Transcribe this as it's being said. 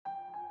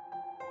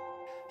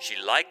She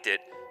liked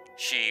it,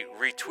 she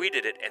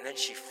retweeted it, and then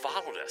she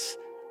followed us.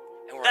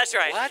 And we're That's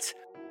like, right. What?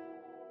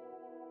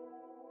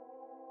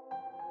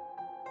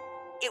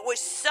 It was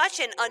such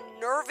an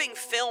unnerving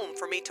film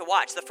for me to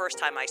watch the first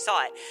time I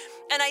saw it.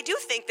 And I do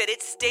think that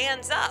it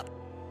stands up.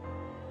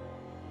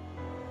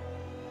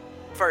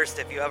 First,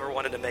 if you ever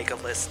wanted to make a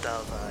list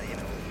of,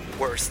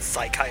 worst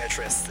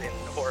psychiatrists in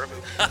horror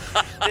movies,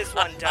 this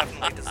one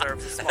definitely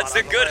deserves a spot That's on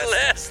a the good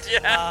list.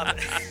 yeah.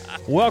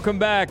 Welcome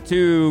back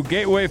to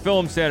Gateway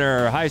Film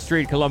Center, High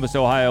Street, Columbus,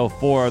 Ohio,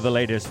 for the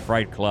latest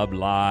Fright Club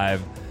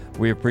Live.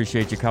 We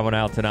appreciate you coming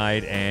out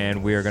tonight,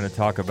 and we are going to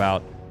talk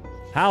about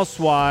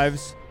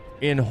Housewives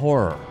in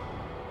horror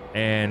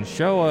and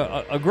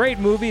show a great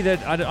movie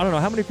that I don't know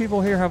how many people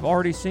here have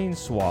already seen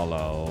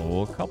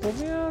Swallow. A couple,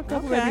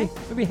 Okay.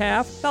 maybe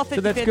half. About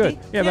so that's 50-50. good.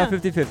 Yeah, Yeah. about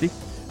 50-50.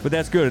 But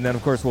that's good, and then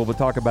of course we'll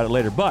talk about it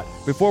later. But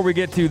before we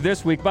get to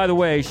this week, by the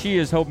way, she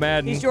is Hope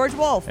Madden. He's George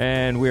Wolf.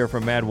 And we are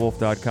from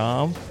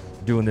madwolf.com,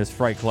 doing this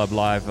Fright Club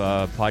Live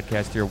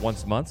podcast here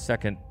once a month,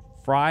 second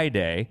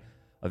Friday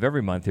of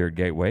every month here at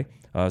Gateway.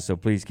 So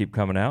please keep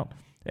coming out.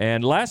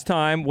 And last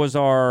time was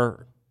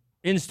our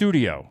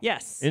in-studio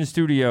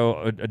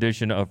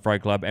edition of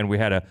Fright Club, and we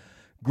had a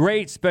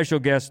great special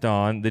guest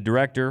on. The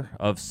director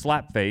of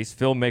Slapface,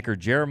 filmmaker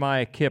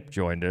Jeremiah Kipp,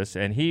 joined us,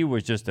 and he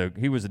was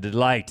a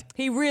delight.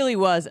 He really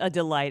was a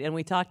delight, and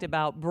we talked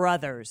about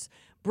brothers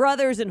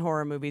in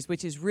horror movies,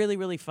 which is really,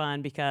 really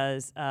fun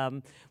because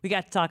we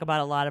got to talk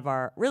about a lot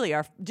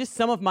of just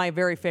some of my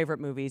very favorite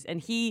movies, and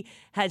he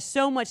had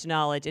so much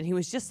knowledge, and he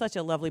was just such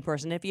a lovely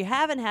person. If you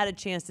haven't had a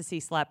chance to see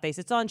Slapface,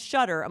 it's on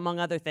Shudder, among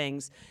other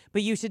things,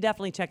 but you should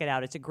definitely check it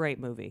out. It's a great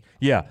movie.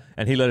 Yeah,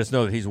 and he let us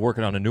know that he's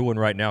working on a new one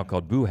right now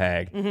called Boo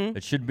Hag.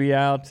 It should be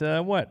out,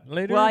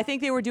 later? Well, I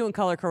think they were doing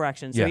color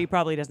correction, so Yeah. he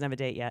probably doesn't have a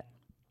date yet.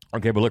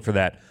 Okay, but look for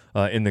that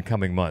in the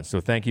coming months. So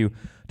thank you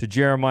to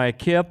Jeremiah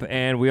Kipp,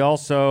 and we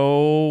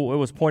also, it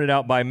was pointed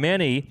out by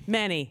many.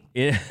 Many.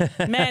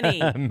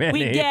 Many.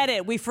 We get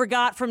it. We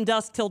forgot From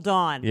Dusk Till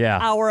Dawn. Yeah.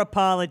 Our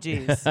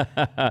apologies.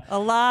 A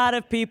lot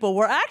of people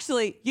were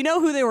actually, you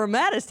know who they were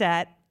maddest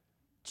at?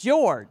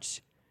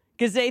 George.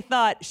 Because they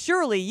thought,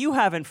 surely you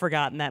haven't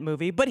forgotten that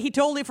movie, but he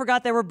totally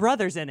forgot there were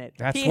brothers in it.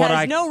 He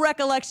has no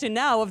recollection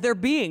now of there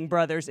being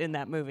brothers in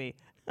that movie.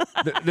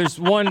 There's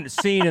one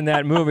scene in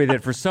that movie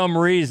that for some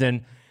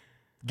reason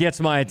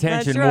gets my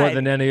attention That's right. more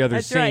than any other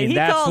That's scene. right. He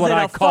That's calls what it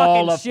I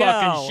call a fucking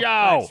fucking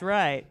show. That's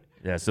right.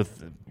 Yeah, so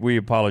we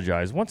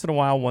apologize. Once in a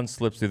while, one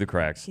slips through the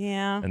cracks.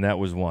 Yeah. And that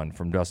was one,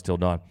 From Dusk Till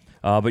Dawn.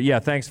 But yeah,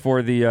 thanks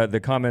for the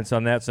comments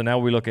on that. So now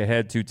we look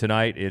ahead to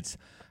tonight. It's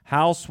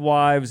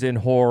Housewives in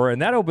horror,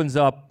 and that opens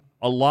up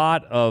a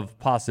lot of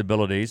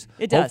possibilities.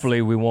 It does.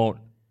 Hopefully we won't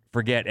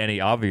forget any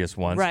obvious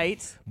ones.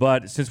 Right.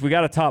 But since we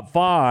got a top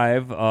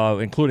five,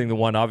 including the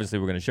one obviously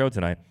we're going to show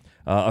tonight,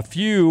 a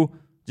few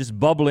just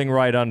bubbling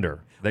right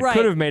under that Right.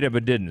 could have made it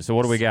but didn't. So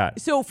what do we got?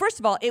 So first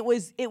of all, it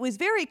was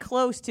very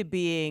close to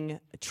being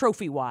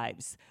Trophy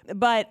Wives,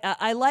 but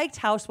I liked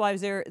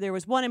Housewives. There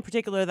was one in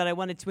particular that I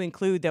wanted to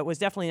include that was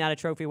definitely not a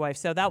Trophy Wife.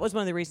 So that was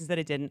one of the reasons that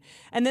it didn't.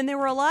 And then there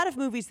were a lot of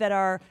movies that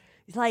are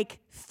like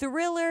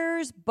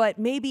thrillers, but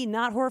maybe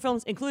not horror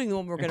films, including the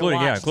one we're going to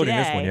watch including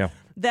today, this one, yeah.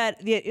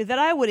 That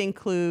I would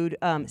include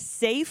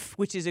Safe,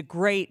 which is a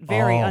great,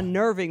 very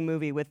unnerving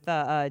movie with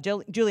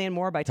Julianne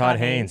Moore by Todd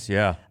Haynes.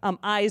 Yeah.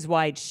 Eyes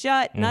Wide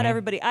Shut. Not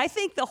everybody. I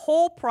think the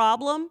whole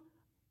problem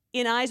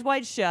in Eyes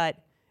Wide Shut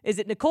is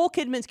that Nicole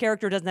Kidman's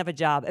character doesn't have a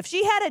job. If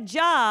she had a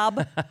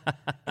job,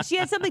 if she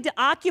had something to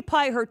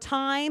occupy her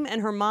time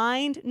and her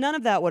mind, none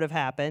of that would have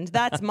happened.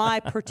 That's my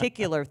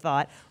particular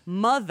thought.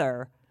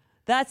 Mother,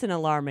 that's an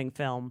alarming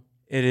film.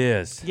 It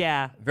is.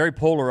 Yeah. Very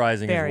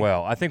polarizing Very. as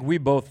well. I think we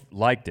both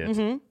liked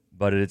it,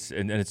 but it's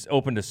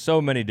open to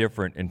so many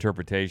different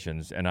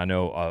interpretations, and I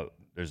know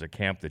there's a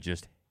camp that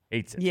just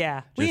hates it.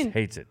 Yeah.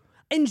 Hates it.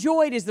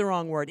 Enjoyed is the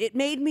wrong word. It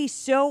made me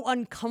so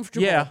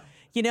uncomfortable. Yeah.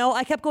 You know,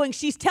 I kept going,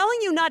 she's telling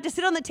you not to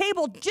sit on the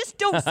table. Just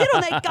don't sit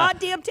on that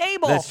goddamn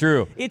table. That's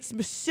true. It's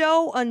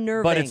so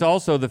unnerving. But it's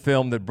also the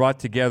film that brought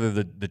together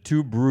the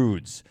two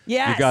broods.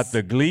 Yes. You got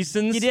the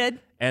Gleasons You did.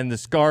 and the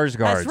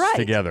Skarsgårds right.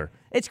 together.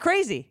 It's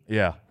crazy.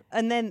 Yeah.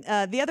 And then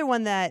the other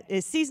one that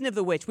is Season of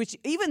the Witch, which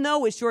even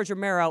though it's George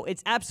Romero,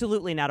 it's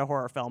absolutely not a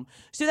horror film.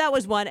 So that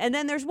was one. And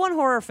then there's one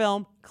horror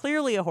film,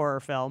 clearly a horror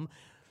film.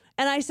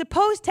 And I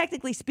suppose,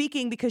 technically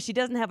speaking, because she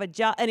doesn't have a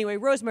job. Anyway,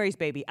 Rosemary's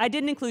Baby. I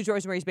didn't include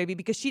Rosemary's Baby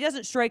because she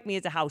doesn't strike me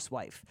as a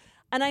housewife.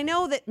 And I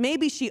know that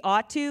maybe she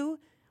ought to,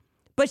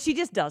 but she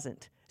just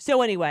doesn't.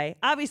 So anyway,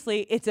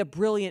 obviously, it's a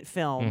brilliant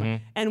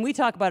film. And we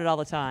talk about it all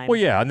the time. Well,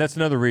 yeah, and that's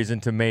another reason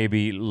to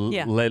maybe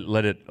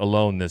let it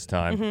alone this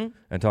time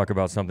and talk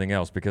about something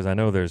else, because I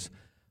know there's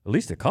at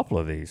least a couple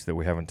of these that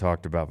we haven't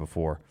talked about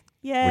before.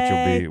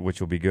 Yay. Which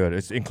will be good.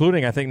 It's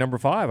including, I think, number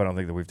 5. I don't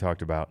think that we've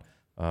talked about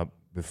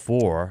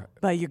before.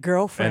 By your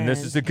girlfriend. And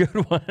this is a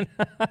good one.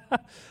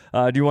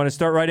 Do you want to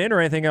start right in,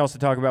 or anything else to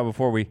talk about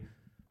before we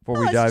before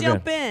we Let's dive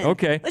jump in.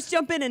 Okay. Let's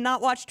jump in and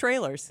not watch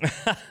trailers.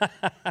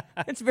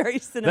 It's very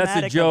cinematic.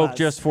 That's a joke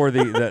just for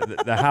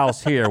the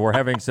house here. We're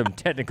having some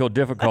technical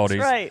difficulties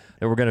That's right.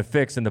 that we're going to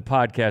fix in the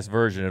podcast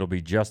version. It'll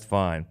be just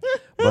fine.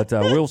 But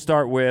we'll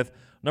start with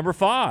number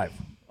 5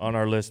 on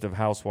our list of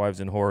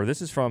housewives in horror.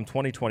 This is from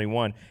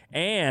 2021.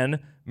 Anne,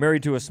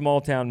 married to a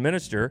small-town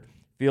minister,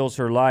 feels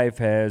her life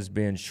has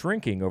been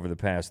shrinking over the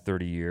past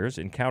 30 years.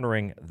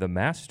 Encountering the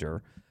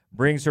master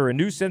brings her a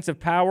new sense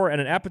of power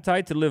and an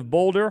appetite to live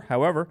bolder.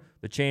 However,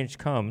 the change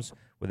comes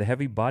with a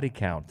heavy body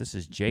count. This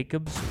is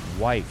Jacob's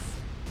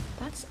wife.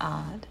 That's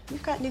odd.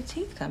 You've got new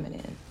teeth coming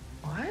in.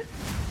 What?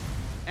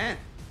 Ann.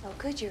 Oh,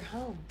 good, you're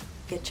home.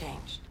 Get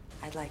changed.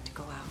 I'd like to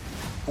go out.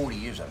 40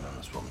 years I've known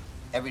this woman.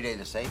 Every day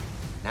the same.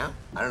 Now,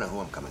 I don't know who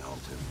I'm coming home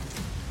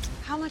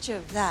to. How much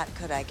of that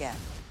could I get?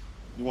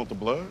 You want the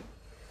blood?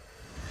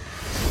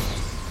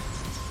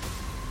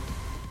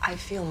 I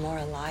feel more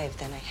alive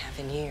than I have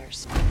in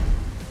years.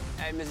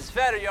 Hey, Mrs.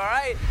 Fetter, you all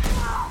right?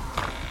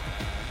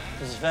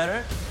 Mrs.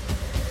 Fetter?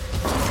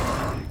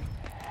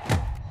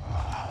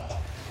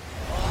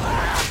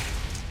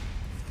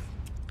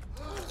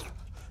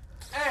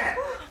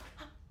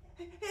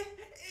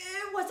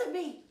 It wasn't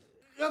me.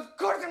 Of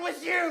course it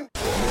was you!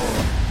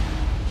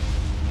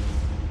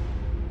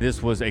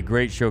 This was a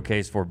great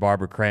showcase for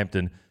Barbara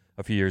Crampton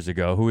a few years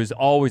ago, who is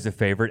always a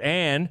favorite,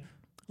 and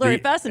Larry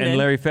Fessenden. And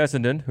Larry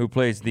Fessenden, who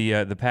plays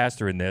the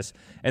pastor in this.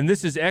 And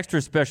this is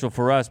extra special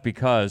for us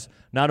because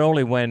not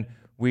only when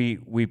we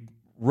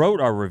wrote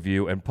our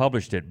review and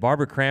published it,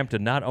 Barbara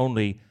Crampton, not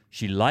only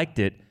she liked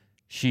it,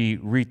 she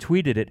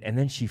retweeted it, and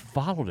then she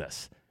followed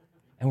us.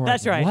 And we're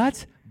That's like, right.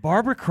 what?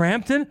 Barbara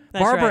Crampton?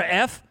 That's Barbara right.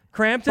 F.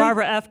 Crampton?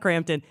 Barbara F.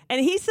 Crampton.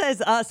 And he says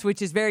us,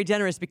 which is very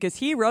generous because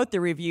he wrote the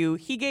review.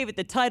 He gave it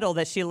the title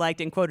that she liked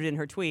and quoted in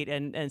her tweet.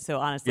 And so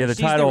honestly, Yeah, the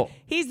title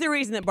he's the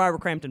reason that Barbara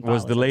Crampton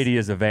was The Lady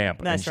is a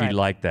Vamp, That's and she right.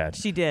 liked that.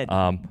 She did.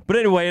 But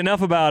anyway,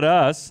 enough about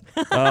us.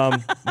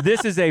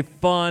 This is a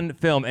fun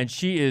film, and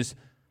she's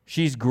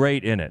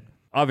great in it.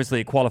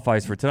 Obviously, it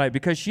qualifies for tonight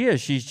because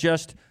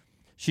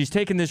she's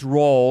taken this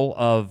role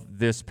of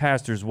this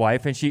pastor's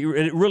wife, and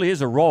it really is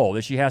a role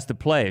that she has to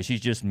play.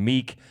 She's just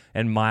meek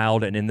and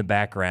mild and in the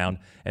background,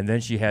 and then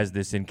she has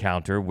this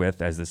encounter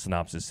with, as the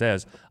synopsis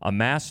says, a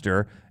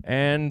master,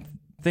 and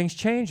things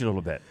change a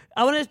little bit.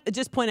 I want to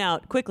just point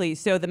out quickly,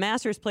 so the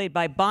master is played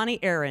by Bonnie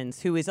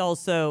Aarons, who is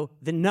also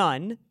the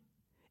nun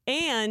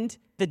and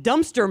the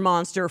dumpster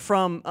monster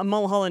from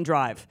Mulholland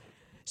Drive.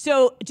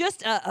 So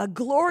just a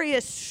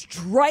glorious,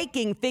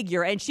 striking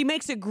figure, and she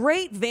makes a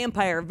great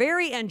vampire,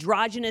 very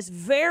androgynous,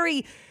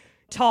 very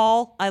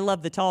tall. I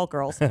love the tall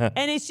girls. And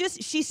it's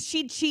just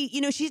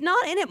she's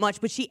not in it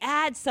much, but she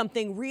adds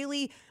something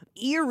really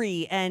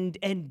eerie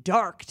and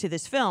dark to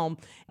this film.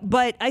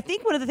 But I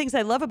think one of the things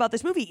I love about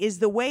this movie is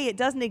the way it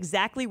doesn't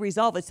exactly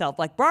resolve itself.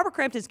 Like Barbara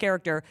Crampton's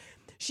character,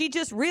 she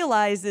just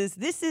realizes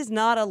this is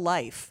not a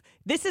life.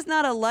 This is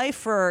not a life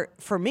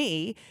for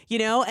me,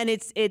 and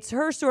it's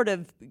her sort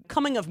of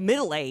coming of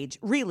middle age,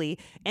 really.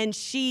 And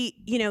she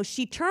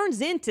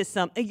turns into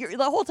the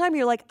whole time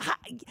you're like,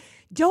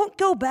 don't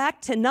go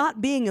back to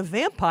not being a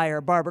vampire,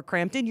 Barbara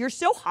Crampton. You're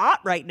so hot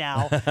right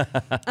now.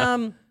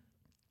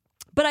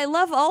 But I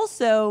love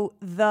also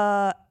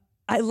the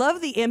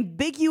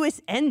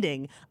ambiguous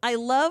ending. I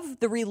love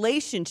the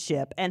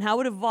relationship and how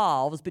it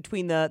evolves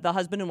between the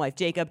husband and wife,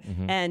 Jacob,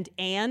 and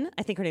Anne.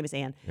 I think her name is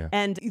Anne. Yeah.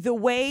 And the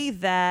way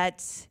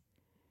that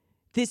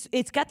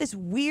it's got this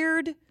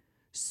weird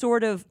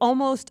sort of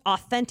almost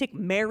authentic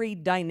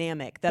married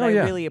dynamic that I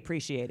really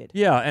appreciated.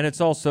 Yeah, and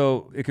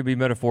it could be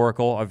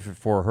metaphorical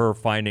for her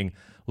finding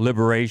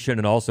liberation,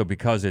 and also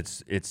because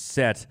it's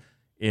set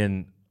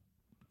in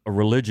a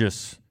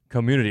religious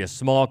community, a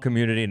small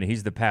community, and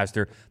he's the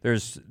pastor.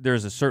 There's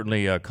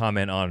certainly a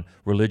comment on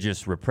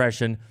religious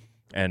repression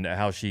and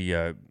how she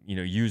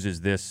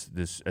uses this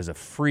as a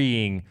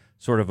freeing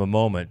sort of a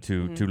moment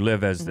to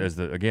live as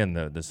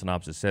the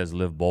synopsis says,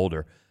 live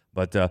bolder.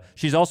 But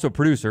she's also a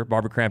producer.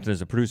 Barbara Crampton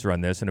is a producer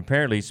on this, and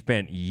apparently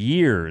spent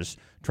years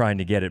trying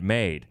to get it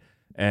made.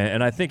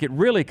 And I think it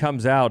really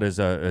comes out as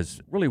a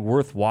really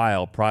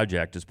worthwhile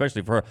project,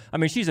 especially for her. I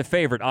mean, she's a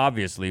favorite,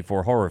 obviously,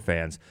 for horror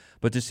fans.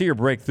 But to see her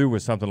break through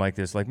with something like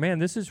this, like, man,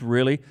 this is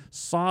really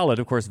solid.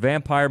 Of course,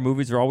 vampire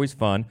movies are always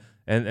fun,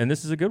 and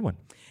this is a good one.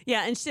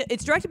 Yeah, and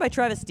it's directed by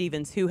Travis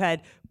Stevens, who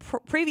had,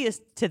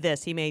 previous to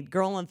this, he made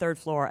Girl on Third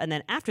Floor, and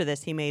then after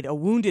this, he made A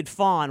Wounded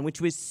Fawn,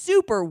 which was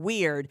super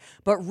weird,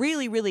 but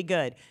really, really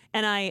good.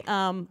 And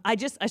I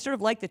sort of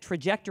like the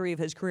trajectory of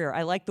his career.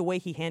 I like the way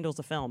he handles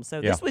a film.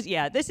 So this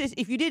is,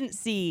 if you didn't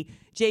see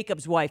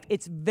Jacob's Wife,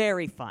 it's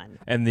very fun.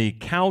 And the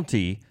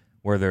county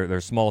where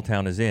their small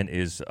town is in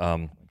is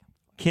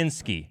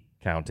Kinski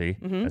County,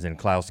 as in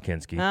Klaus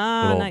Kinski.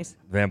 Ah, nice.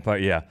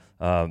 Vampire,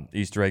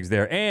 Easter eggs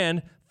there.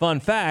 And, fun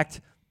fact,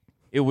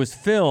 it was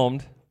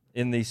filmed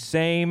in the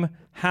same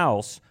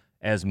house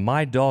as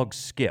My Dog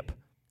Skip.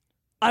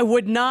 I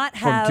would not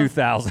have from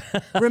 2000.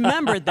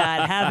 remembered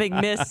that, having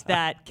missed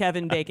that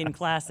Kevin Bacon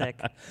classic.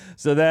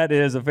 So that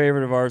is a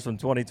favorite of ours from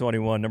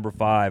 2021, number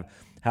 5.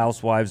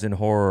 Housewives in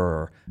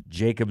Horror,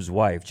 Jacob's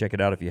Wife. Check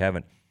it out if you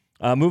haven't.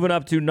 Moving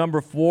up to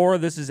number 4,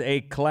 this is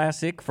a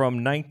classic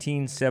from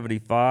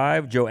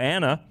 1975.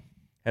 Joanna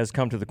has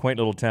come to the quaint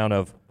little town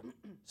of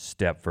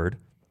Stepford,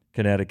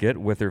 Connecticut,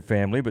 with her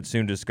family, but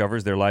soon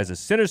discovers there lies a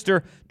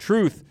sinister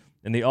truth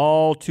in the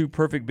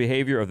all-too-perfect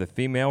behavior of the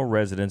female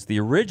residents, the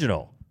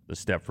original, the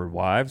Stepford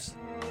Wives.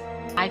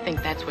 I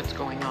think that's what's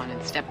going on in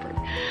Stepford.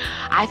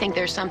 I think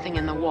there's something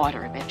in the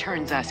water that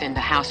turns us into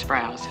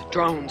housefrows,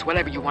 drones,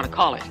 whatever you want to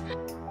call it.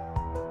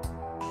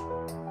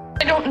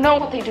 I don't know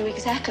what they do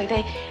exactly.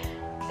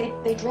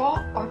 They draw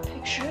our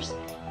pictures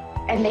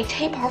and they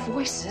tape our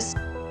voices.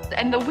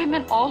 And the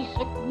women all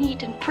look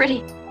neat and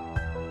pretty.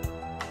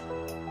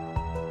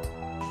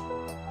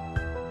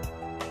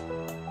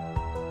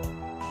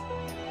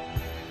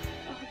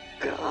 Oh,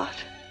 God.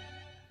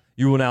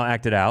 You will now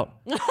act it out.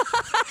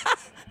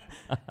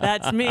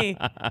 That's me.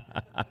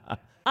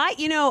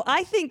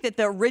 I think that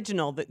the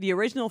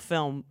original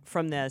film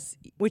from this,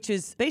 which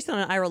is based on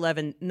an Ira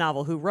Levin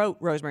novel who wrote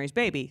Rosemary's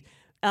Baby,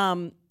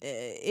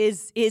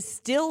 is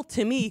still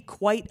to me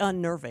quite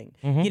unnerving.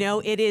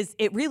 Mm-hmm.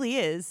 It really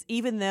is,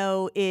 even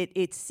though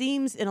it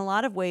seems in a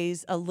lot of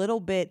ways a little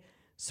bit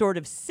sort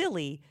of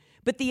silly,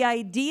 but the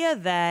idea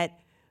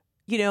that,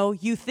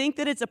 you think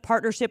that it's a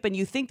partnership and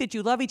you think that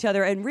you love each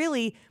other and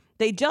really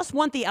they just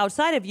want the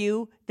outside of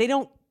you. They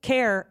don't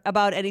care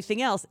about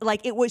anything else.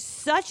 Like, it was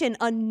such an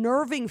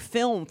unnerving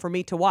film for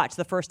me to watch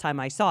the first time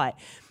I saw it.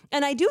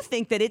 And I do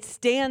think that it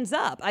stands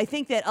up. I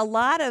think that a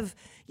lot of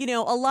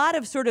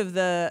sort of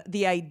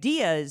the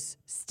ideas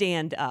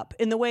stand up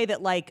in the way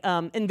that, like,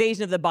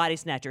 Invasion of the Body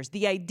Snatchers,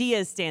 the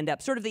ideas stand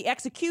up. Sort of the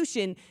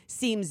execution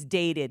seems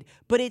dated,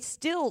 but it's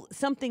still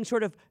something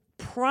sort of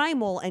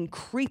primal and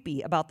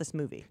creepy about this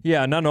movie.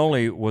 Yeah, not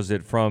only was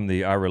it from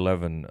the Ira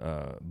Levin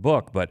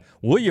book, but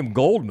William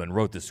Goldman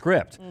wrote the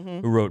script,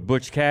 who wrote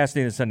Butch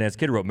Cassidy and the Sundance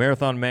Kid, wrote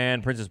Marathon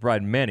Man, Princess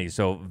Bride, many.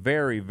 So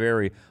very,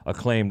 very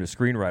acclaimed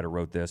screenwriter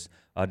wrote this,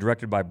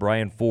 directed by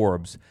Brian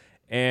Forbes.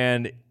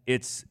 And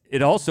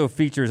it also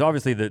features,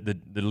 obviously, the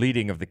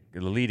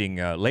leading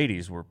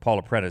ladies were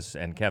Paula Prentice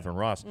and Catherine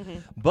Ross.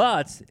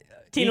 But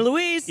Tina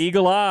Louise.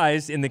 Eagle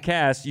Eyes in the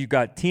cast. You've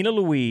got Tina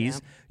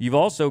Louise. Yeah. You've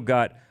also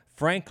got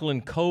Franklin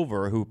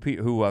Cover, who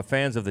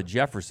fans of the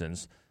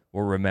Jeffersons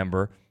will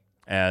remember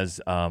as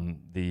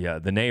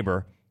the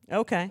neighbor.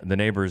 Okay. The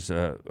neighbors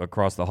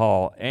across the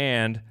hall.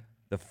 And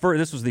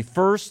this was the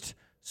first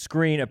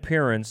screen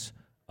appearance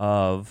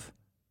of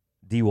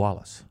Dee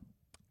Wallace.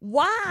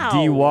 Wow.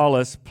 Dee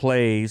Wallace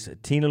plays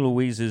Tina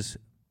Louise's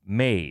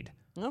maid.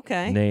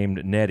 Okay.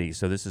 Named Nettie.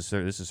 So this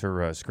is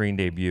her screen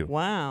debut.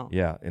 Wow.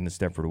 Yeah, in the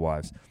Stepford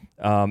Wives.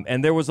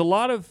 And there was a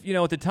lot of,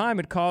 at the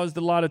time it caused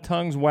a lot of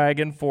tongues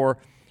wagging for,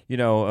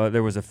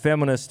 there was a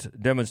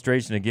feminist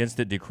demonstration against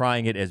it,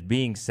 decrying it as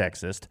being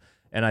sexist.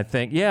 And I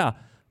think,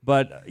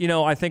 but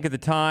I think at the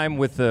time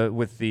with the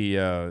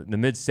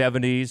mid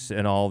 '70s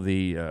and all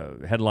the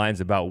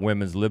headlines about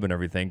women's lib and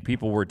everything,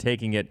 people were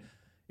taking it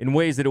in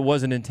ways that it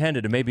wasn't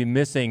intended and maybe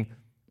missing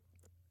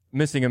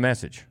a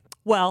message.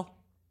 Well,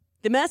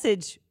 the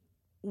message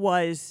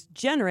was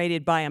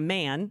generated by a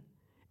man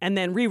and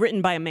then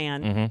rewritten by a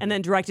man and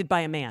then directed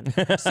by a man.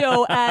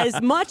 So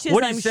as much as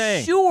I'm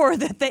sure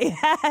that they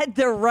had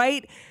the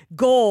right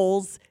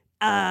goals,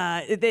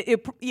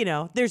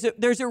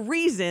 there's a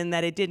reason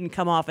that it didn't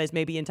come off as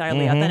maybe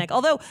entirely authentic.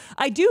 Although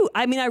I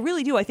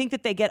really do. I think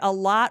that they get a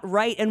lot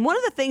right. And one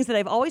of the things that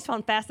I've always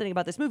found fascinating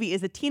about this movie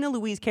is the Tina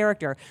Louise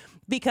character,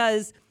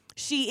 because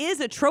she is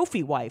a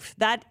trophy wife.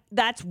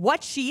 That's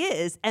what she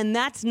is, and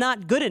that's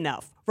not good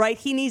enough, right?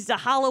 He needs to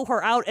hollow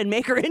her out and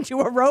make her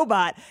into a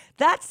robot.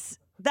 That's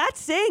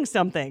saying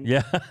something.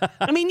 Yeah.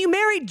 I mean, you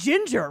married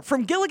Ginger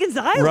from Gilligan's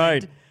Island.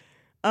 Right.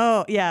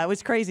 Oh, yeah, it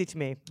was crazy to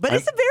me. But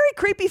it's a very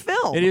creepy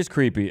film. It is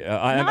creepy.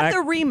 Not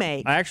the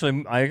remake. I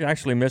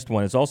actually missed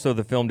one. It's also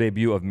the film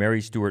debut of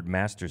Mary Stuart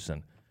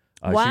Masterson.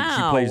 Wow.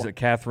 She plays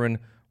Catherine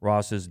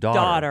Ross's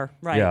daughter.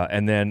 Right. Yeah,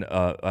 and then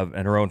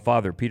and her own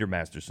father, Peter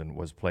Masterson,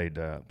 played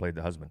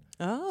the husband.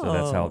 Oh. So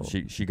that's how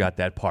she got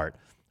that part,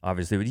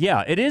 obviously. But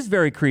yeah, it is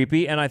very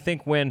creepy, and I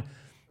think when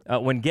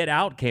Get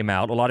Out came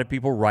out, a lot of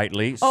people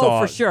rightly saw...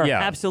 Oh, for sure.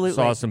 Absolutely.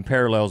 Saw some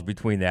parallels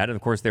between that. And,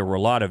 of course, there were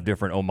a lot of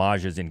different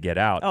homages in Get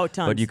Out. Oh,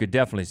 tons. But you could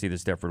definitely see the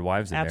Stepford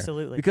Wives in there.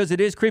 Absolutely. Because it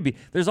is creepy.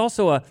 There's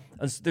also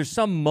there's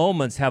some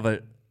moments have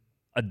a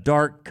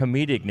dark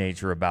comedic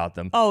nature about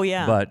them. Oh,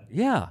 yeah. But,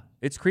 yeah,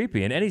 it's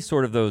creepy. And any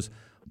sort of those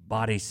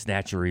body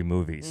snatchery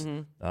movies.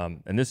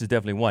 And this is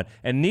definitely one.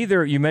 And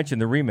you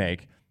mentioned the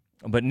remake,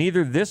 but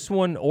neither this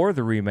one or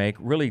the remake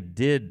really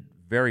did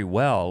very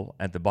well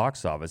at the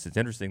box office. It's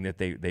interesting that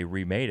they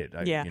remade it.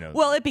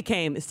 Well,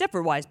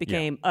 Stepford Wives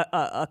became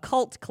a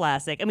cult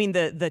classic. I mean,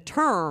 the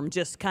term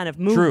just kind of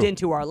moved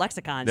into our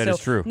lexicon. That is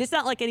true. And it's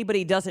not like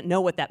anybody doesn't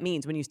know what that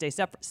means when you say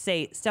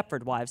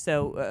Stepford Wives.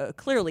 So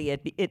clearly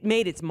it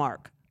made its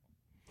mark.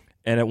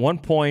 And at one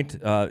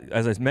point,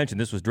 as I mentioned,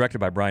 this was directed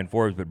by Brian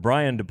Forbes, but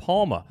Brian De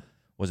Palma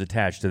was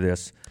attached to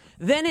this.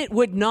 then it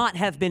would not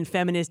have been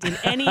feminist in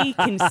any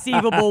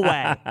conceivable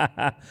way.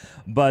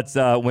 But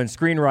when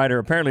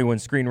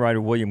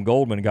screenwriter William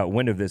Goldman got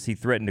wind of this, he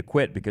threatened to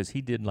quit because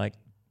he did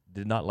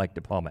not like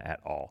De Palma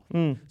at all.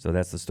 So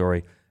that's the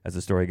story. As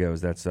the story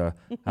goes, that's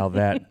how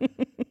that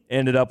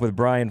ended up with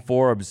Brian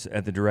Forbes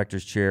at the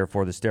director's chair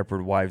for The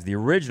Stepford Wives, the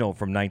original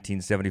from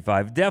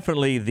 1975.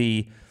 Definitely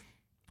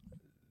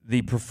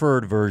the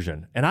preferred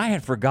version. And I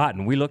had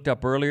forgotten. We looked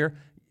up earlier.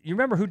 You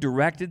remember who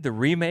directed the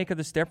remake of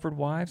The Stepford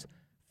Wives?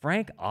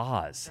 Frank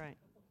Oz. Right.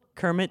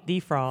 Kermit the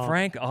Frog.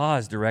 Frank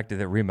Oz directed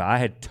that remake. I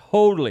had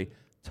totally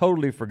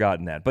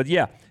forgotten that. But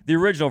yeah, the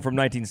original from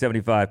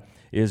 1975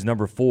 is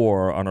number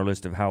 4 on our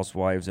list of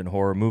Housewives and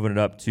horror. Moving it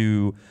up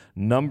to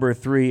number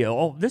 3.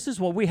 Oh, this is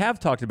what we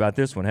have talked about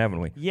this one, haven't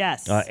we?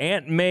 Yes.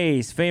 Aunt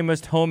May's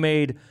famous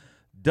homemade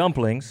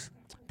dumplings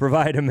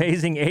provide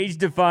amazing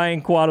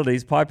age-defying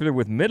qualities popular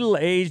with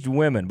middle-aged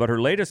women. But her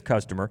latest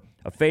customer,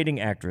 a fading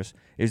actress,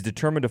 is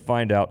determined to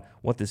find out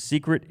what the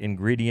secret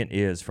ingredient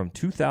is. From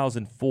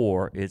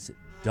 2004, it's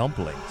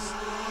dumplings.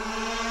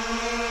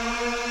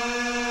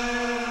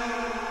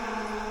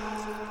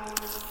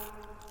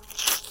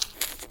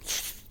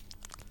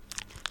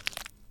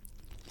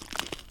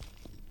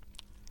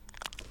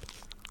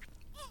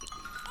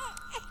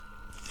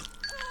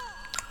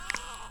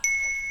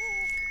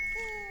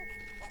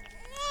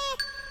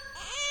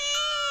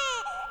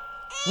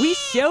 We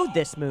showed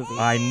this movie.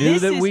 I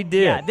knew we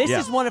did. Yeah, this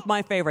is one of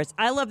my favorites.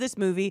 I love this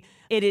movie.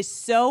 It is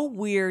so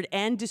weird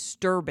and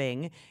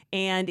disturbing,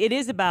 and it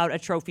is about a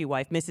trophy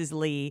wife, Mrs.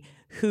 Lee,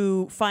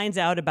 who finds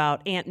out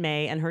about Aunt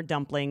May and her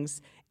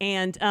dumplings.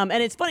 And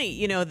it's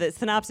funny, the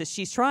synopsis,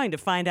 she's trying to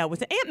find out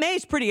what's... Aunt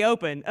May's pretty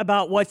open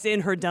about what's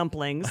in her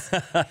dumplings.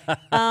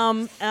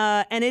 And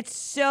it's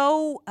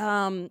so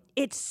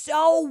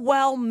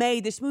well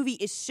made. This movie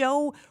is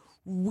so...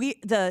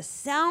 the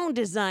sound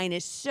design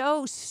is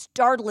so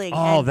startling.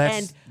 Oh,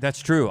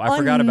 that's true. I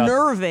forgot about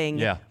unnerving.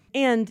 Yeah.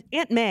 And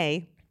Aunt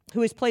May,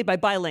 who is played by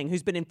Bai Ling,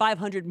 who's been in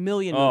 500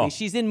 million movies.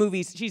 She's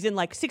in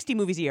like 60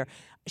 movies a year.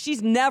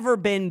 She's never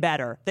been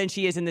better than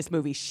she is in this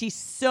movie. She's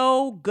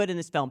so good in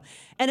this film.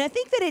 And I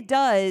think that it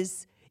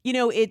does...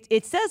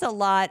 it says a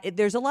lot.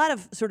 There's a lot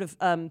of sort of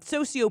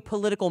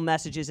socio-political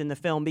messages in the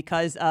film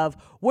because of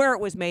where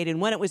it was made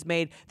and when it was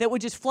made that would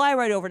just fly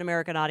right over an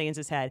American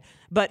audience's head.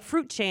 But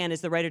Fruit Chan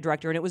is the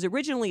writer-director, and it was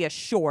originally a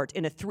short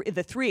in the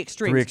Three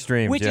Extremes. Three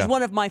Extremes, which is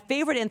one of my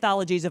favorite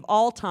anthologies of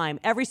all time.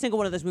 Every single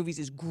one of those movies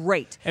is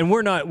great. And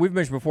we've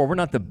mentioned before, we're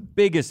not the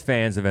biggest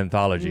fans of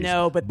anthologies.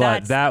 No, but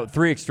that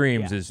Three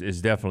Extremes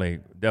is definitely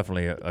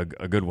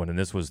a good one. And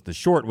the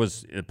short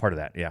was part of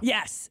that, yeah.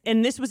 Yes,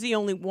 and this was the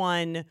only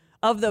one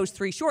of those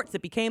 3 shorts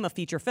that became a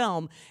feature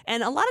film.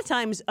 And a lot of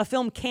times a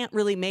film can't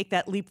really make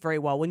that leap very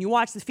well. When you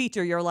watch the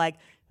feature, you're like,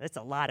 that's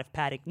a lot of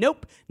padding.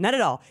 Nope, not at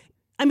all.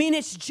 I mean,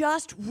 it's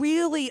just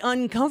really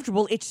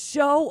uncomfortable. It's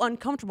so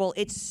uncomfortable.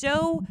 It's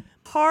so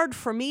hard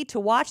for me to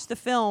watch the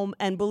film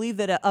and believe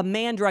that a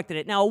man directed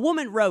it. Now, a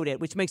woman wrote it,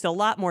 which makes a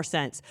lot more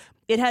sense.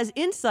 It has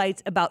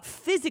insights about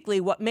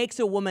physically what makes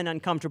a woman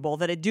uncomfortable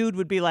that a dude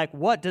would be like,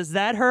 what, does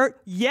that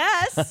hurt?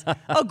 Yes,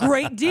 a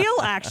great deal,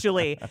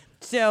 actually.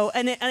 So,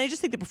 and I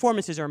just think the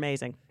performances are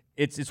amazing.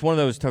 It's one of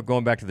those,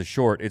 going back to the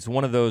short, it's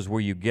one of those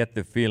where you get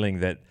the feeling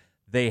that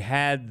they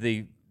had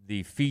the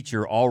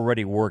feature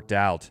already worked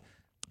out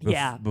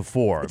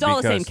before. It's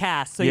all the same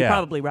cast, so you're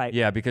probably right.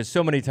 Yeah, because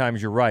so many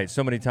times you're right.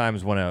 So many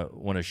times when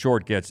a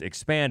short gets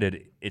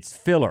expanded, it's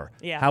filler.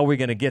 Yeah. How are we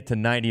going to get to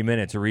 90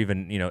 minutes or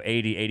even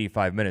 80,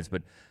 85 minutes?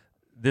 But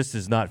this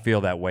does not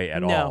feel that way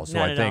at all. So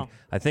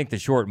I think the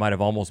short might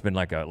have almost been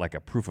like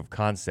a proof of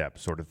concept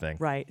sort of thing.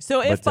 Right.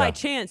 So if by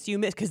chance you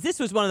miss, because this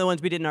was one of the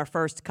ones we did in our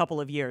first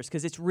couple of years,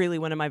 because it's really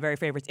one of my very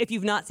favorites. If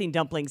you've not seen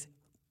Dumplings,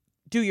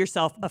 do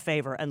yourself a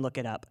favor and look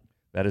it up.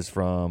 That is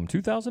from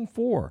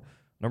 2004.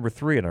 Number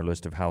 3 on our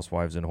list of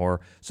Housewives and horror.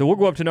 So we'll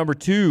go up to number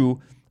 2,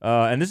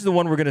 and this is the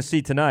one we're going to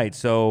see tonight.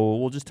 So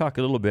we'll just talk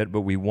a little bit,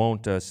 but we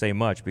won't say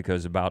much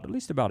because at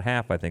least about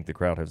half, I think, the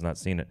crowd has not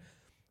seen it.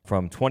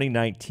 From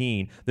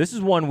 2019. This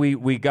is one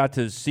we got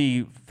to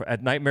see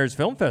at Nightmares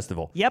Film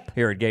Festival. Yep.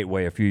 Here at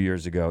Gateway a few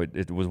years ago.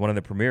 It was one of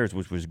the premieres,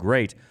 which was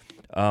great.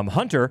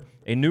 Hunter,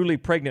 a newly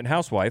pregnant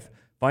housewife,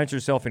 finds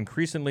herself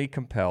increasingly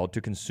compelled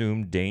to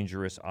consume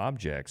dangerous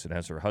objects. And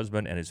as her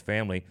husband and his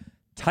family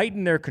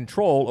tighten their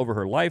control over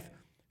her life,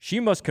 she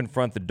must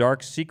confront the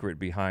dark secret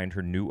behind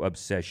her new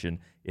obsession.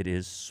 It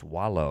is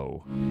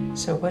Swallow.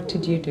 So what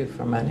did you do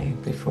for money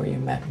before you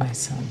met my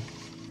son?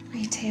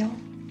 Retail,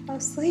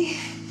 mostly.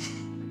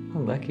 A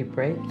lucky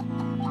break.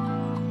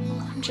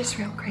 I'm just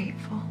real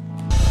grateful.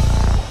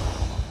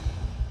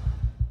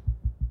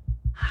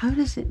 How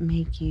does it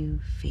make you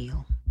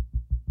feel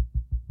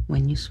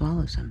when you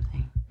swallow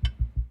something?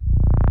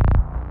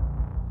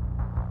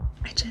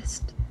 I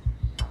just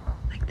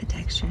like the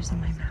textures in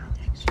my mouth.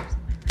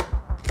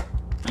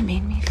 It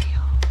made me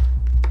feel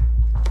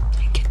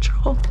in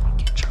control.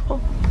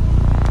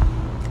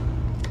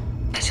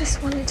 I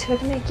just wanted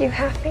to make you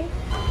happy.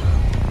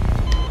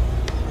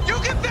 You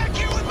get back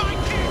here with my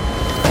kid!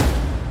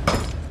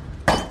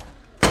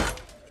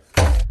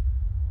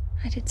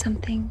 I did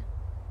something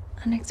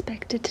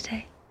unexpected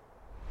today.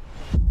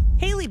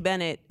 Haley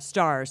Bennett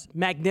stars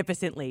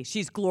magnificently.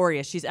 She's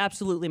glorious. She's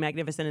absolutely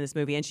magnificent in this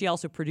movie, and she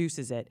also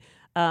produces it.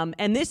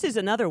 And this is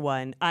another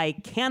one. I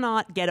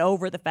cannot get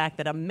over the fact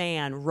that a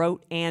man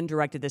wrote and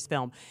directed this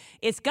film.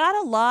 It's got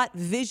a lot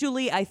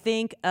visually, I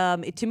think.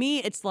 To me,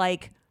 it's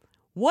like,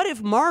 what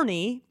if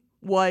Marnie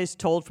was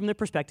told from the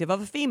perspective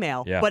of a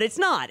female? Yeah. But it's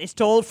not. It's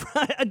told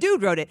from a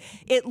dude wrote it.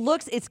 It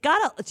looks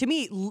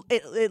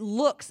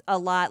a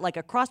lot like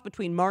a cross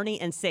between Marnie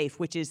and Safe,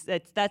 which is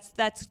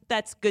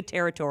that's good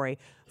territory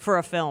for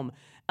a film.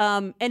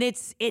 And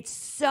it's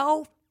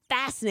so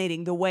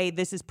fascinating the way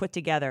this is put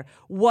together.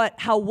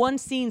 How one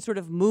scene sort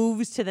of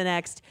moves to the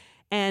next,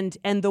 and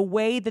the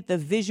way that the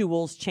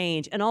visuals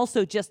change, and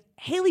also just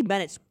Haley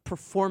Bennett's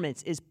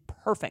performance is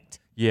perfect.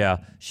 Yeah,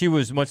 she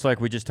was much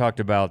like we just talked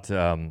about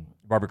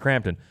Barbara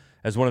Crampton.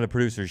 As one of the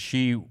producers,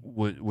 she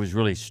was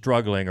really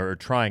struggling or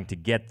trying to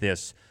get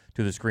this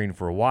to the screen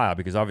for a while,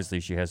 because obviously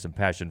she has some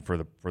passion for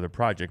the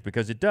project,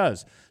 because it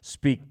does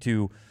speak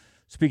to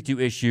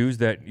issues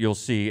that you'll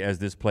see as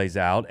this plays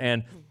out.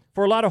 And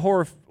for a lot of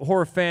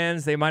horror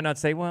fans, they might not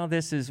say, well,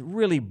 this is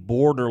really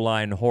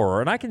borderline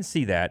horror, and I can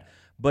see that,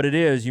 but it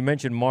is. You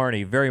mentioned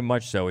Marnie, very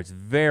much so. It's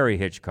very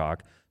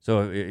Hitchcock.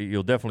 So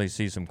you'll definitely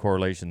see some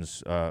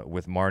correlations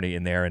with Marnie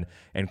in there,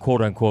 and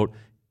quote unquote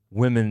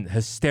women,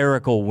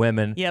 hysterical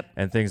women,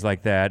 and things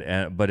like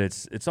that. But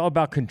it's all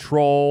about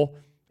control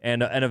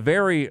and a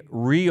very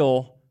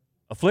real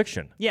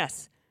affliction.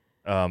 Yes.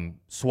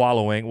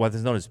 Swallowing what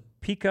is known as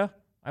pica,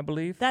 I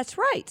believe. That's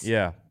right.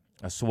 Yeah,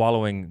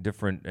 swallowing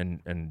different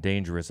and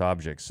dangerous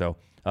objects. So.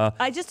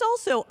 I just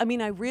also, I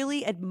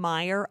really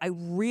admire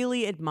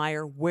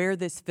where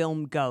this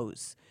film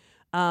goes.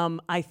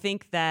 I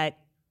think that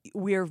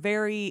we're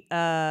very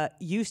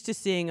used to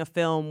seeing a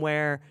film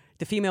where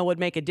the female would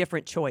make a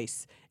different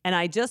choice. And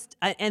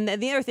and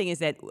the other thing is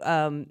that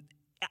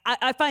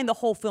I find the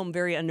whole film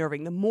very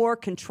unnerving. The more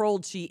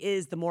controlled she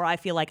is, the more I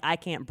feel like I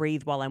can't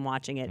breathe while I'm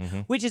watching it,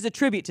 which is a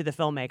tribute to the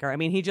filmmaker.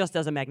 He just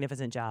does a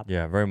magnificent job.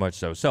 Yeah, very much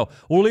so. So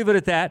we'll leave it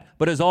at that.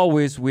 But as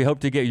always, we hope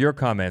to get your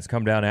comments.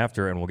 Come down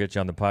after, and we'll get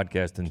you on the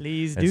podcast and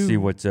see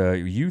what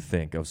you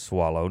think of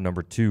Swallow,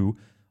 number 2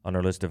 on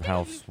our list of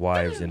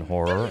Housewives in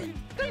horror.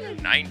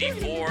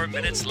 94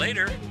 minutes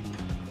later.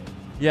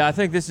 Yeah, I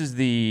think this is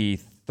the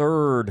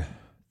third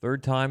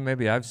time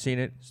maybe I've seen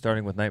it,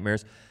 starting with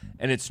Nightmares.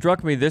 And it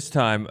struck me this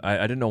time,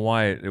 I didn't know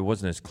why it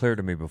wasn't as clear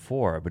to me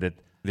before, but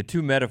the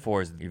two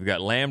metaphors, you've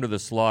got lamb to the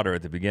slaughter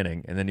at the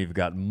beginning, and then you've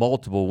got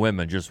multiple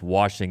women just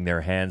washing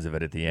their hands of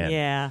it at the end.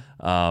 Yeah.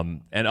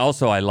 And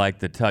also I like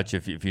the touch,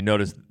 if you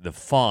notice the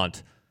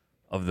font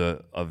of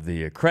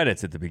the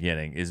credits at the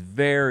beginning is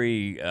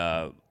very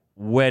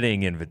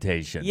wedding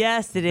invitation.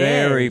 Yes, it is.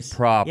 Very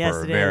proper.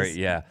 Yes, it is.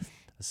 Yeah.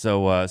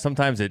 So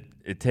sometimes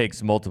it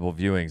takes multiple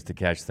viewings to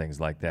catch things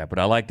like that, but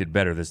I liked it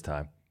better this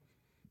time.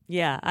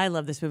 Yeah, I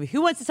love this movie.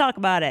 Who wants to talk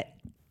about it?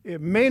 It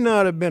may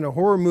not have been a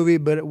horror movie,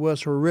 but it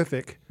was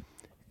horrific.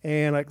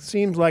 And it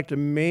seems like the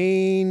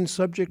main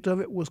subject of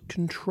it was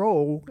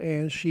control,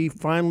 and she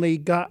finally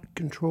got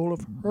control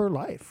of her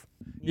life.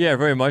 Yeah,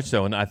 very much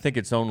so. And I think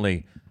it's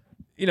only,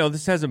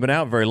 this hasn't been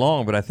out very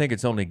long, but I think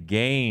it's only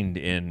gained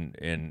in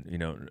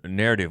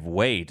narrative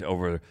weight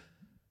over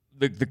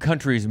the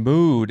country's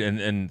mood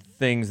and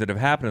things that have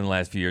happened in the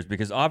last few years,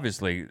 because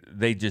obviously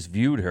they just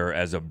viewed her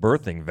as a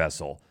birthing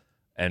vessel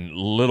and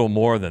little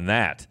more than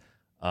that.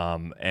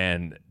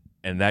 And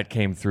that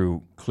came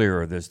through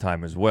clearer this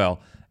time as well.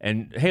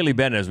 And Haley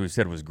Bennett, as we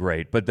said, was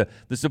great. But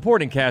the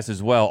supporting cast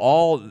as well,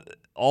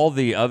 all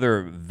the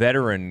other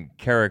veteran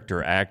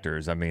character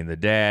actors, the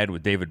dad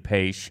with David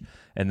Paish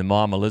and the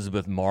mom,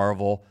 Elizabeth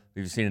Marvel,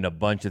 we've seen in a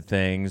bunch of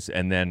things.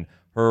 And then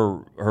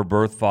her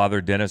birth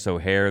father, Dennis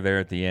O'Hare, there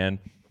at the end.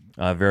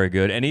 Very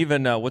good. And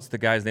even, what's the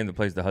guy's name that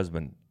plays the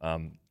husband?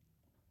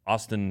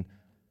 Austin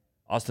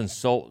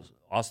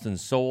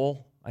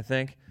Sowell, I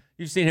think.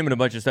 You've seen him in a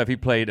bunch of stuff. He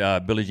played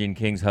Billie Jean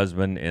King's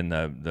husband in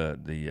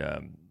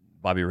the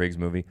Bobby Riggs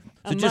movie.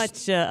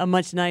 So a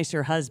much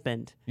nicer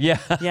husband. Yeah.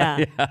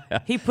 Yeah.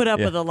 He put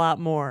up with a lot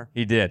more.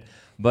 He did.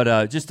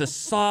 But just a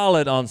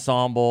solid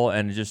ensemble,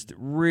 and just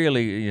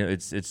really,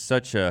 it's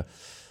such a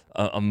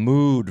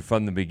mood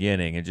from the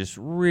beginning, and just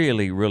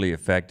really, really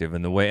effective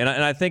in the way. And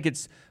I think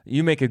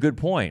you make a good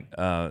point.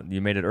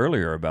 You made it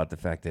earlier about the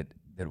fact that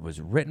it was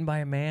written by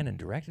a man and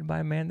directed by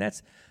a man.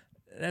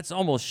 That's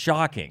almost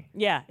shocking.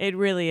 Yeah, it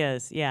really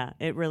is. Yeah,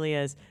 it really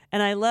is.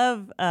 And I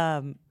love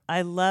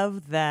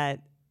that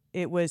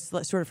it was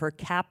sort of her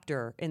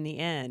captor in the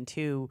end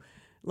who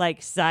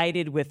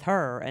sided with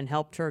her and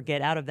helped her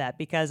get out of that,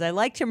 because I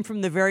liked him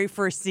from the very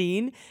first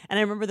scene. And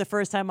I remember the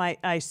first time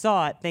I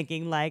saw it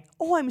thinking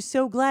oh, I'm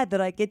so glad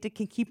that I get to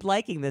keep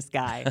liking this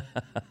guy.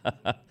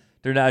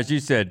 As you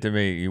said to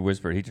me, you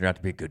whispered, he turned out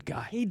to be a good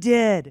guy. He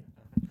did.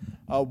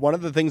 One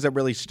of the things that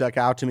really stuck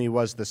out to me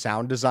was the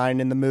sound design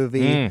in the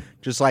movie.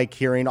 Just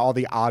hearing all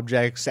the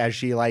objects as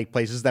she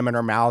places them in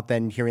her mouth,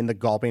 and hearing the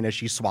gulping as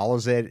she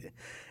swallows it.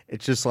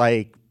 It's just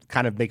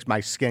kind of makes my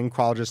skin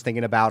crawl just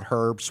thinking about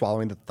her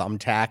swallowing the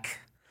thumbtack.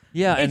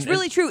 Yeah, it's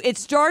really true. It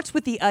starts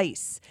with the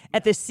ice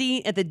at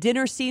the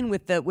dinner scene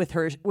with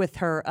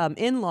her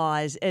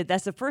in-laws.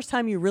 That's the first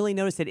time you really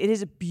notice it. It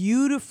is a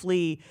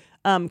beautifully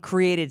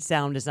created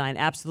sound design.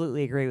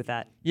 Absolutely agree with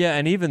that. Yeah,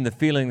 and even the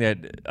feeling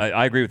that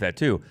I agree with that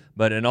too.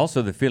 And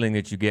also the feeling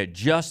that you get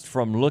just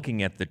from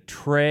looking at the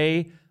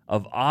tray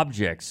of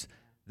objects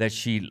that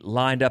she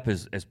lined up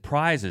as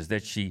prizes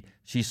that she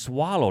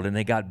swallowed, and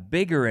they got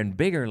bigger and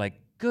bigger.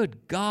 Like,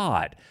 good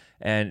God.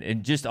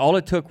 And just all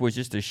it took was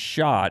just a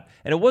shot,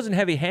 and it wasn't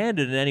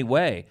heavy-handed in any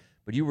way,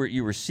 but you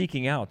were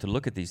seeking out to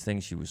look at these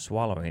things she was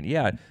swallowing. And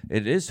yeah,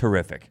 it is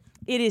horrific.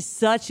 It is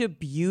such a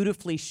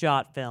beautifully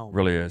shot film.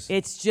 Really is.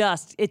 It's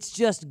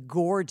just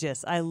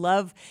gorgeous. I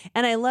love,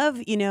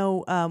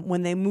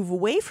 when they move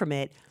away from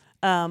it,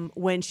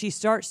 when she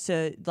starts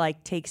to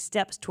like take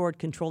steps toward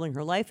controlling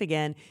her life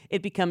again,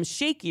 it becomes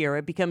shakier.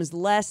 It becomes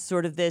less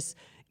sort of this,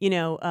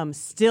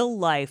 still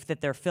life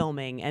that they're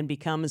filming, and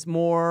becomes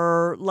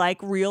more like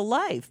real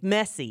life,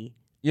 messy.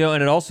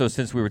 And it also,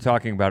 since we were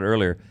talking about it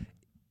earlier,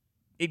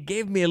 it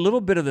gave me a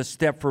little bit of the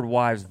Stepford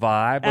Wives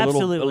vibe.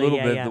 Absolutely, a little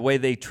bit, the way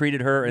they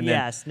treated her, and how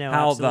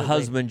absolutely. the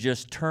husband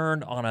just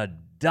turned on a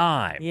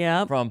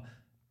dime from,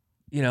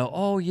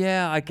 oh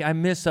yeah, I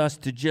miss us,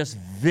 to just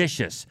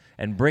vicious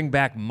and bring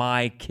back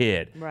my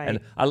kid. Right. And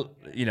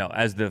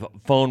as the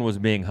phone was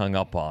being hung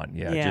up on,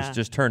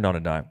 just turned on a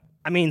dime.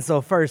 I mean, so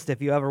first, if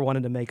you ever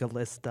wanted to make a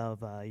list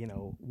of,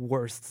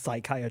 worst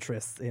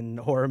psychiatrists in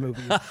horror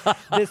movies,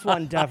 this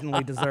one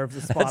definitely deserves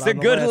a spot on the list. That's a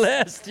good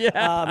list,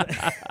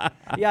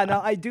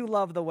 yeah. I do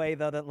love the way,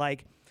 though, that,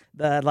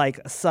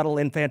 the subtle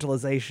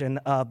infantilization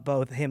of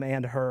both him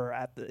and her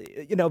at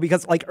the,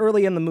 because,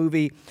 early in the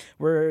movie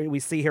where we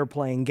see her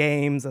playing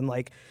games and,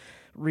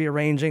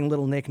 rearranging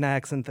little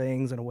knickknacks and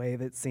things in a way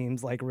that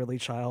seems really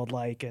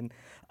childlike, and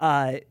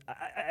I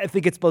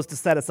think it's supposed to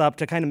set us up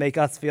to kind of make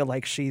us feel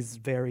like she's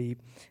very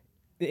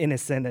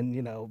innocent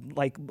and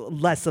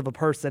less of a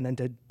person, and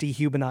to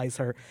dehumanize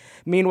her.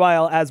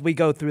 Meanwhile, as we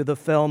go through the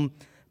film,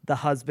 the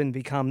husband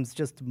becomes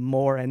just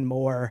more and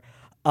more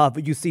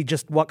you see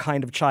just what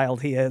kind of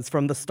child he is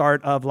from the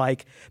start of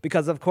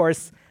because of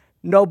course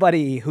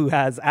nobody who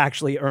has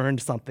actually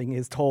earned something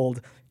is told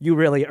you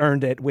really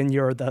earned it when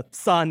you're the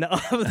son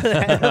of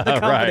the head of the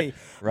company.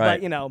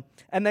 Right. But,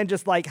 and then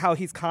just how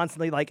he's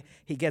constantly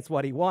he gets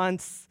what he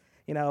wants.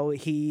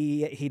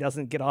 He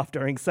doesn't get off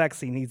during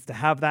sex. He needs to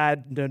have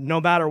that.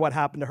 No matter what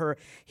happened to her,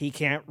 she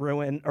can't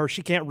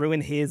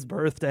ruin his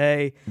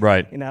birthday.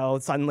 Right.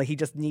 Suddenly he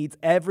just needs,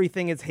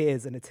 everything is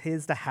his and it's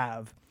his to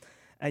have.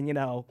 And,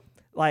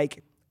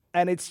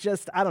 and it's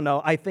just, I don't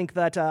know. I think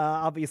that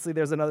obviously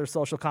there's another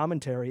social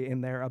commentary in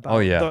there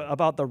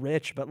about the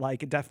rich, but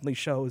it definitely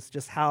shows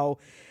just how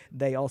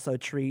they also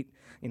treat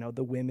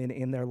the women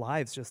in their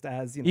lives just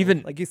as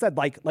even like you said,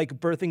 like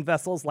birthing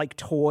vessels, like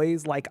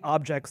toys, like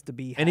objects to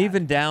be had. And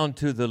even down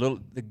to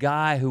the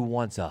guy who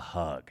wants a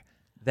hug.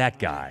 That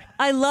guy.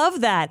 I love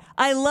that.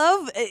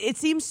 It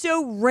seems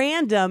so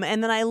random,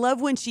 and then I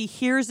love when she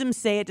hears him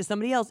say it to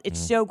somebody else. It's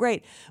so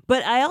great.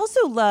 But I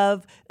also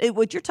love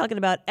what you're talking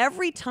about.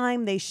 Every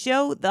time they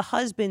show the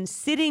husband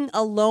sitting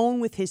alone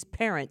with his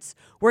parents,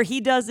 where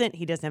he doesn't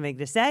have anything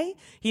to say.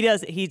 He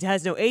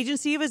has no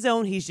agency of his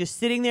own. He's just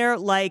sitting there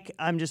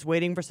I'm just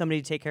waiting for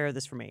somebody to take care of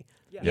this for me.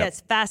 Yeah,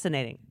 it's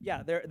fascinating.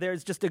 Yeah,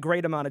 there's just a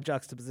great amount of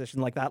juxtaposition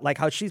like that. Like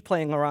how she's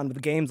playing around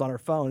with games on her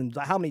phone.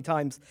 How many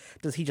times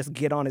does he just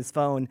get on his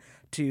phone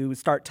to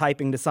start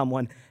typing to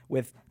someone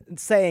with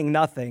saying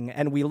nothing?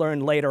 And we learn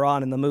later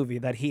on in the movie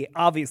that he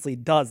obviously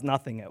does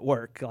nothing at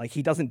work.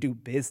 He doesn't do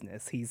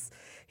business. He's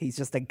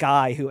just a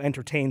guy who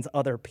entertains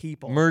other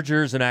people.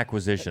 Mergers and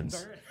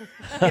acquisitions.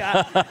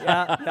 Yeah.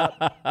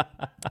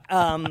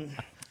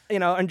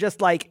 And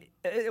just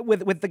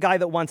with the guy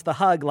that wants the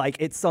hug,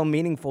 it's so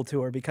meaningful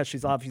to her because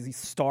she's obviously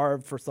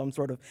starved for some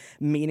sort of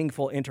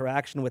meaningful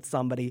interaction with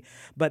somebody.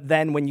 But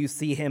then when you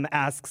see him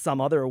ask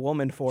some other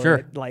woman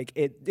for it,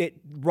 it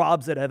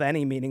robs it of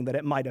any meaning that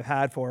it might have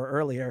had for her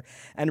earlier.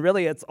 And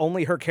really, it's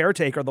only her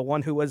caretaker, the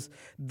one who was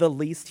the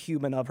least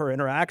human of her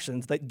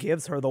interactions, that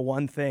gives her the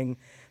one thing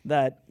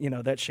that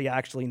that she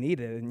actually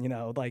needed. And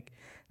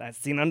that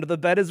scene under the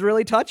bed is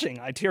really touching.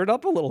 I teared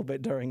up a little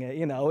bit during it.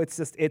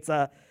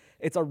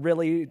 It's a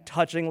really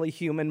touchingly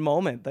human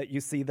moment that you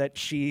see that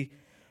she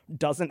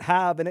doesn't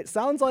have. And it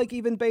sounds like,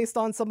 even based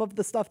on some of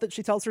the stuff that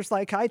she tells her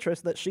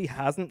psychiatrist, that she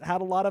hasn't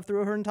had a lot of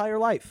through her entire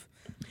life.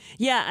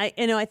 Yeah,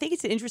 I think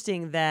it's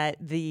interesting that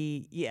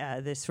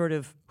this sort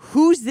of,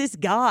 who's this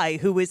guy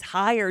who is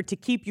hired to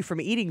keep you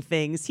from eating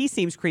things? He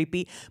seems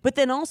creepy. But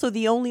then also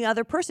the only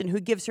other person who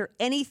gives her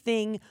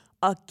anything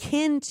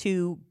akin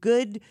to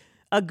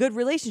a good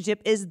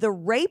relationship is the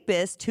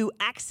rapist who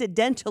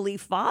accidentally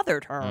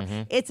fathered her.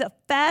 Mm-hmm. It's a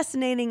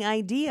fascinating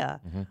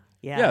idea. Mm-hmm.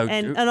 Yeah,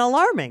 and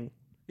alarming.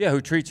 Yeah, who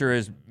treats her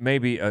as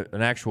maybe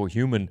an actual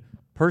human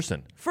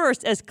person.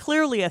 First, as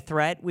clearly a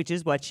threat, which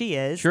is what she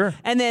is. Sure.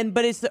 And then,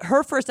 but it's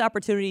her first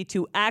opportunity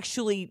to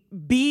actually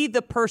be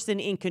the person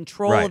in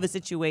control of a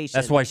situation.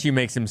 That's why she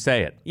makes him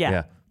say it.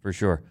 Yeah, for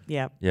sure.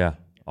 Yeah. Yeah,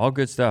 all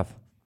good stuff.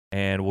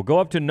 And we'll go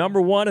up to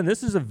number one, and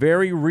this is a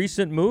very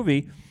recent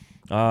movie.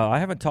 I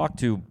haven't talked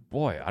to,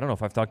 I don't know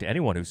if I've talked to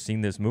anyone who's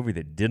seen this movie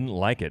that didn't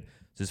like it.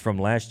 This is from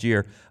last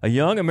year. A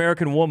young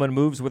American woman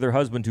moves with her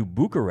husband to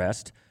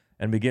Bucharest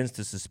and begins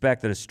to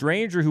suspect that a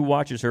stranger who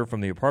watches her from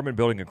the apartment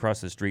building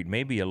across the street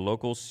may be a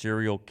local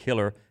serial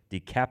killer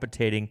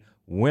decapitating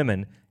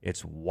women.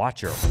 It's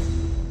Watcher.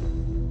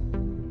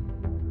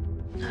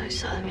 I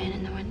saw the man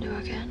in the window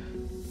again.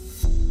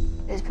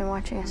 He's been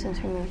watching us since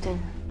we moved in.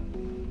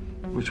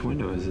 Which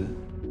window is it?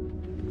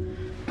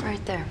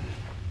 Right there.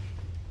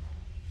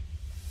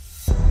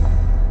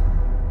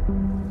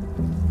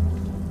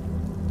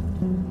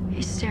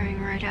 He's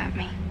staring right at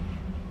me.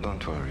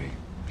 Don't worry.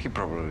 He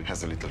probably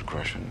has a little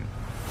crush on you.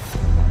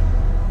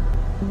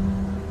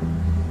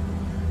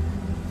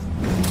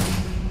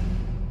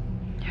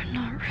 You're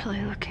not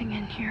really looking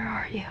in here,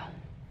 are you?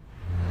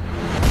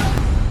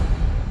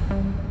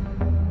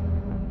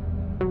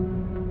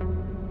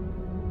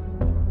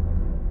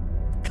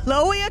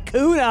 Chloe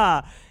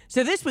Acuna.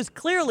 So this was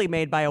clearly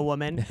made by a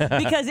woman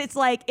because it's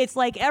like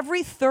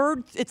every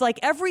third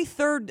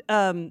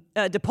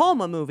De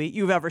Palma movie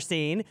you've ever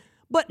seen,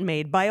 but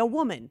made by a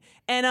woman.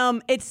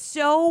 And it's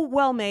so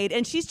well made.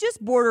 And she's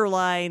just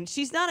borderline.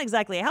 She's not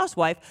exactly a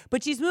housewife,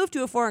 but she's moved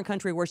to a foreign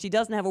country where she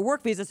doesn't have a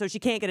work visa, so she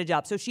can't get a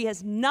job. So she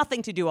has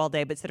nothing to do all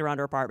day but sit around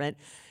her apartment.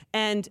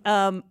 And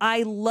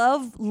I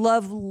love,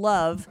 love,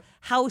 love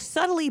how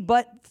subtly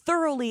but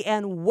thoroughly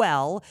and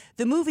well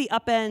the movie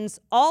upends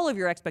all of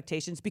your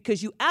expectations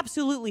because you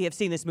absolutely have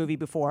seen this movie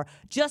before,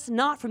 just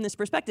not from this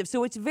perspective.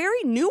 So it's very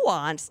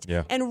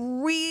nuanced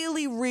and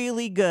really,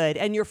 really good.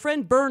 And your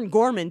friend Bern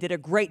Gorman did a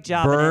great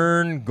job.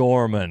 Bern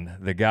Gorman,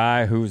 the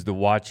guy who's the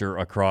watcher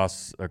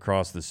across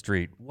the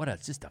street.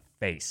 Just a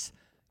face.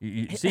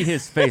 You see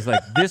his face,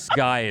 like, this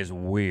guy is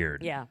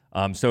weird. Yeah.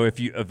 So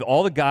of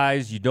all the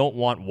guys you don't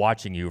want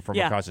watching you from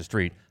across the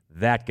street,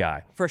 that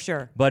guy. For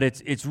sure. But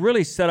it's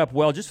really set up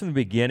well just from the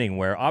beginning,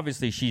 where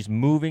obviously she's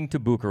moving to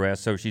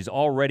Bucharest, so she's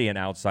already an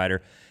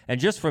outsider.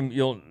 And just from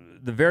one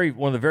of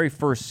the very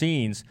first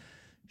scenes,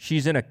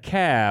 she's in a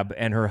cab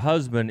and her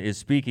husband is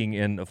speaking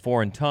in a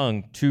foreign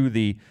tongue to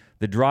the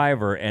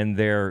driver, and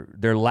they're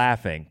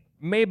laughing.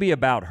 Maybe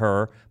about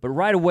her, but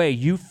right away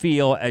you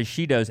feel, as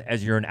she does,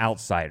 as you're an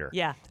outsider.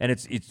 Yeah. And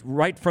it's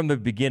right from the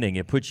beginning,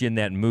 it puts you in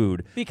that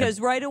mood. Because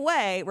right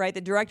away, the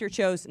director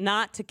chose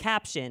not to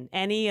caption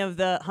any of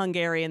the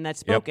Hungarian that's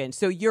spoken. Yep.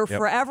 So you're Yep.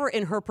 forever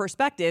in her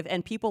perspective,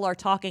 and people are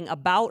talking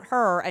about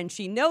her, and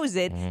she knows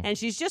it, and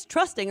she's just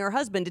trusting her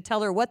husband to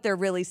tell her what they're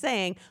really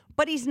saying,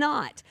 but he's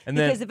not. And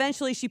because then,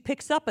 eventually she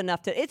picks up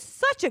enough to... It's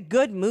such a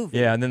good movie.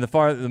 Yeah, and then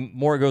the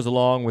more it goes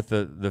along with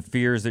the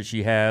fears that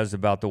she has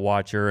about the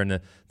watcher and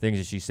the things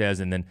that she says,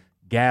 and then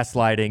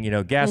gaslighting.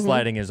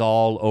 Gaslighting is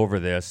all over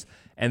this.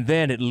 And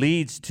then it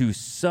leads to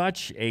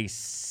such a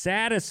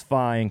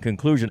satisfying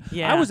conclusion.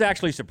 Yeah. I was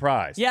actually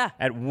surprised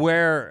at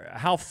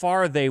how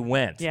far they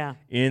went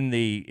in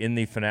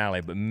the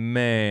finale. But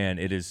man,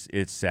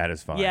 it's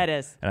satisfying. Yeah, it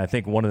is. And I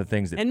think one of the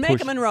things that and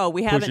Maika Monroe,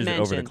 we haven't pushes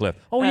mentioned. it over the cliff.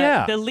 Oh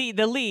yeah, the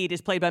lead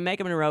is played by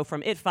Maika Monroe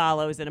from It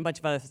Follows and a bunch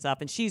of other stuff,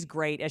 and she's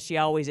great as she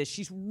always is.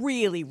 She's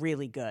really,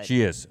 really good.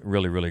 She is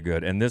really, really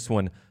good. And this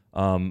one,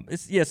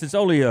 it's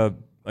only a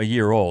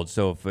year old.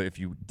 So if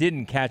you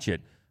didn't catch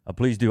it,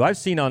 please do. I've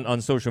seen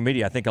on social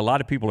media, I think a lot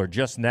of people are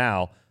just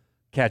now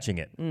catching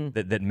it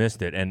that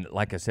missed it. And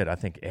like I said, I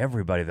think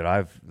everybody that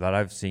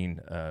I've seen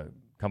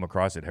come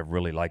across it have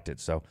really liked it.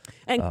 So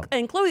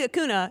and Chloe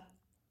Acuna,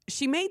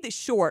 she made the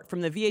short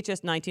from the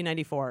VHS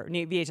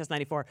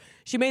 94.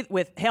 She made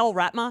with Hale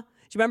Ratma.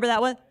 Do you remember that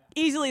one?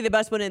 Easily the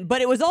best one,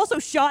 but it was also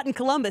shot in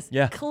Columbus.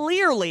 Yeah.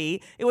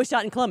 Clearly, it was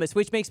shot in Columbus,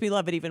 which makes me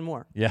love it even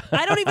more. Yeah.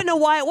 I don't even know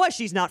why it was.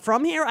 She's not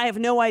from here. I have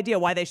no idea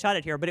why they shot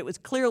it here, but it was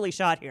clearly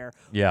shot here.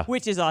 Yeah.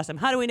 Which is awesome.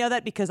 How do we know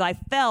that? Because I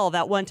fell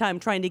that one time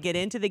trying to get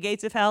into the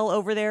gates of hell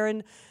over there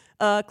in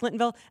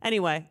Clintonville.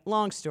 Anyway,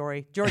 long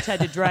story. George had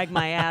to drag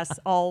my ass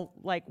all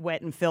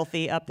wet and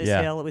filthy up this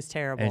hill. It was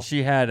terrible. And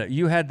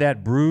you had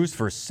that bruise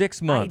for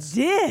 6 months.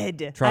 I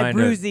did. I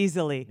bruise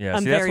easily. Yeah,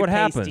 I'm that's very what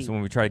pasty. happens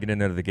when we try to get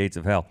into the gates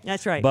of hell.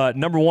 That's right. But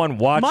number one,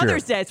 Watcher.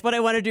 Mother's Day. It's what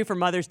I want to do for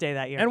Mother's Day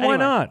that year. And why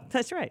not?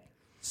 That's right.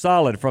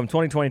 Solid from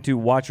 2022,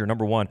 Watcher,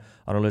 number one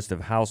on our list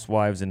of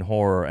Housewives in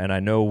horror. And I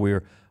know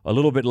we're a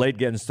little bit late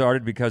getting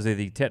started because of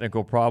the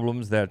technical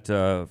problems that,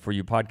 for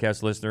you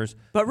podcast listeners,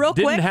 but real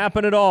quick, didn't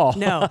happen at all.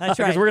 No, that's right.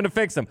 Because we're going to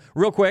fix them.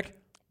 Real quick.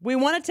 We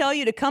want to tell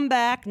you to come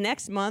back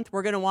next month.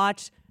 We're going to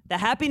watch The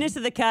Happiness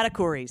of the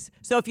Katakuris.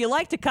 So if you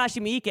like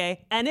Takashi Miike,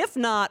 and if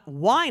not,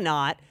 why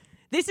not?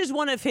 This is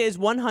one of his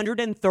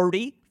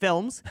 130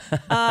 films.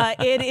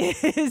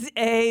 It is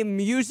a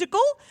musical.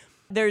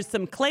 There's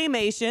some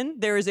claymation.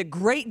 There is a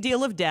great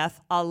deal of death,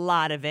 a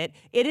lot of it.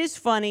 It is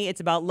funny. It's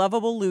about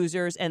lovable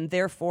losers, and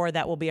therefore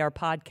that will be our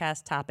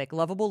podcast topic,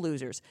 lovable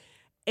losers.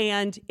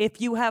 And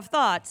if you have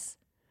thoughts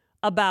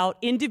about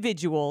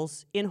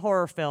individuals in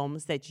horror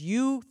films that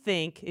you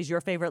think is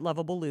your favorite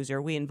lovable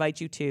loser, we invite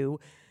you to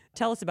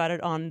tell us about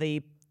it on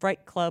the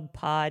Fright Club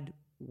Pod.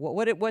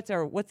 What's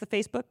the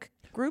Facebook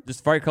group?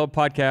 Just Fright Club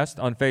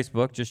Podcast on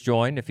Facebook. Just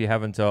join if you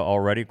haven't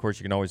already. Of course,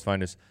 you can always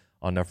find us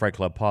on the Fright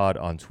Club Pod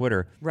on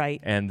Twitter. Right.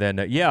 And then,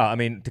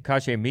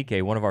 Takashi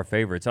Miike, one of our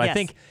favorites. And I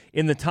think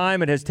in the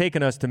time it has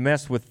taken us to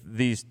mess with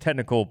these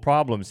technical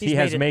problems, he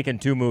has making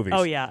 2 movies.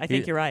 Oh, yeah. I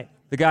think you're right.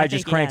 The guy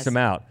just cranks them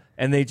out.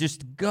 And they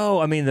just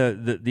go,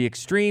 the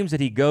extremes that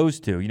he goes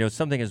to,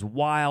 something as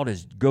wild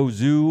as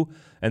Gozu,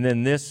 and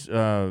then this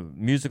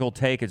musical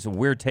take, it's a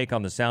weird take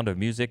on the sound of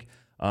music.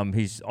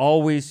 He's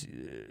always,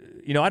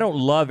 I don't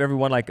love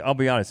everyone, I'll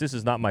be honest, this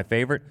is not my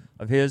favorite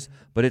of his,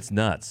 but it's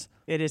nuts.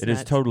 It is nuts.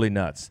 It is totally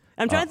nuts.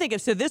 I'm trying to think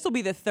of, so this will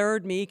be the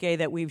 3rd Miike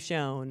that we've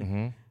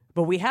shown,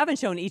 but we haven't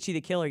shown Ichi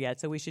the Killer yet,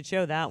 so we should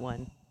show that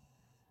one.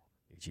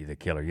 Ichi the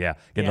Killer,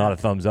 getting a lot of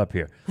thumbs up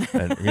here.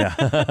 And,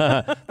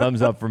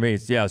 thumbs up for me.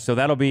 So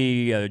that'll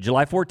be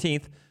July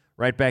 14th,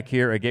 right back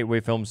here at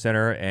Gateway Film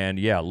Center, and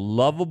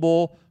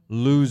lovable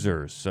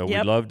losers. So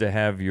we'd love to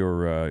have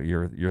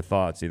your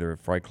thoughts, either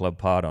at Fright Club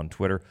Pod on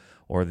Twitter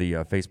or the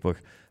Facebook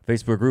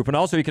group. And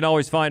also, you can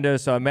always find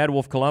us, Mad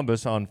Wolf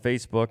Columbus, on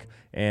Facebook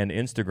and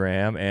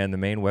Instagram, and the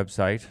main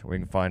website where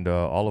you can find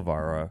all of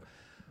our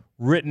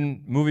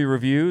written movie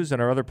reviews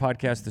and our other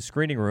podcast, The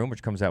Screening Room,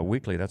 which comes out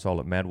weekly. That's all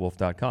at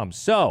madwolf.com.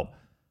 So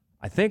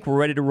I think we're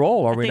ready to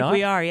roll, are we not? I think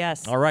we are,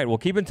 yes. All right. Well,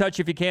 keep in touch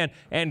if you can.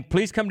 And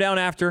please come down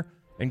after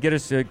and give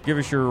us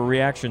your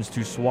reactions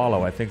to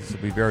Swallow. I think this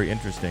will be very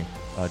interesting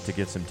to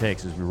get some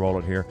takes as we roll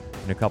it here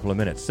in a couple of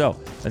minutes. So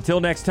until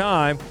next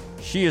time,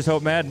 she is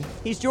Hope Madden.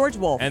 He's George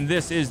Wolf. And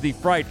this is the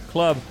Fright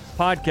Club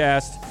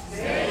Podcast.